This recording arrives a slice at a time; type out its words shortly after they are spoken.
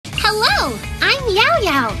Hello, I'm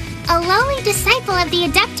Yaoyao, a lowly disciple of the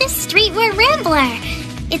Adeptus Streetwear Rambler.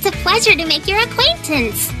 It's a pleasure to make your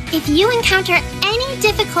acquaintance. If you encounter any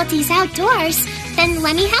difficulties outdoors, then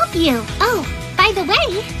let me help you. Oh, by the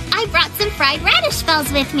way, I brought some fried radish balls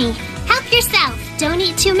with me. Help yourself. Don't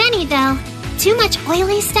eat too many, though. Too much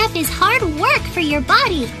oily stuff is hard work for your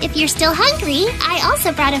body. If you're still hungry, I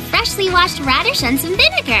also brought a freshly washed radish and some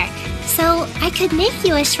vinegar. So I could make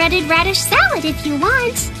you a shredded radish salad if you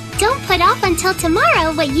want. Don't put off until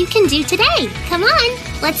tomorrow what you can do today. Come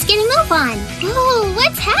on, let's get a move on. Oh,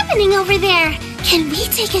 what's happening over there? Can we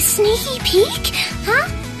take a sneaky peek? Huh?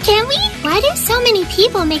 Can we? Why do so many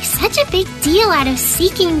people make such a big deal out of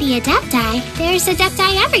seeking the Adepti? There's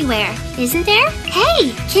Adepti everywhere, isn't there?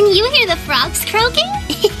 Hey, can you hear the frogs croaking?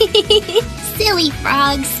 Silly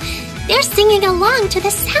frogs. They're singing along to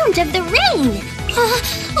the sound of the rain.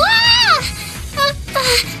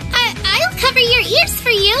 I'll cover your ears for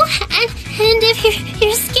you, and if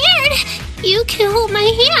you're scared, you can hold my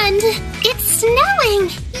hand. It's snowing!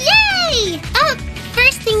 Yay! Oh,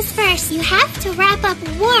 first things first, you have to wrap up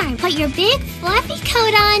warm. Put your big fluffy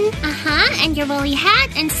coat on, and your woolly hat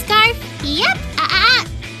and scarf. Yep,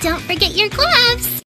 don't forget your gloves.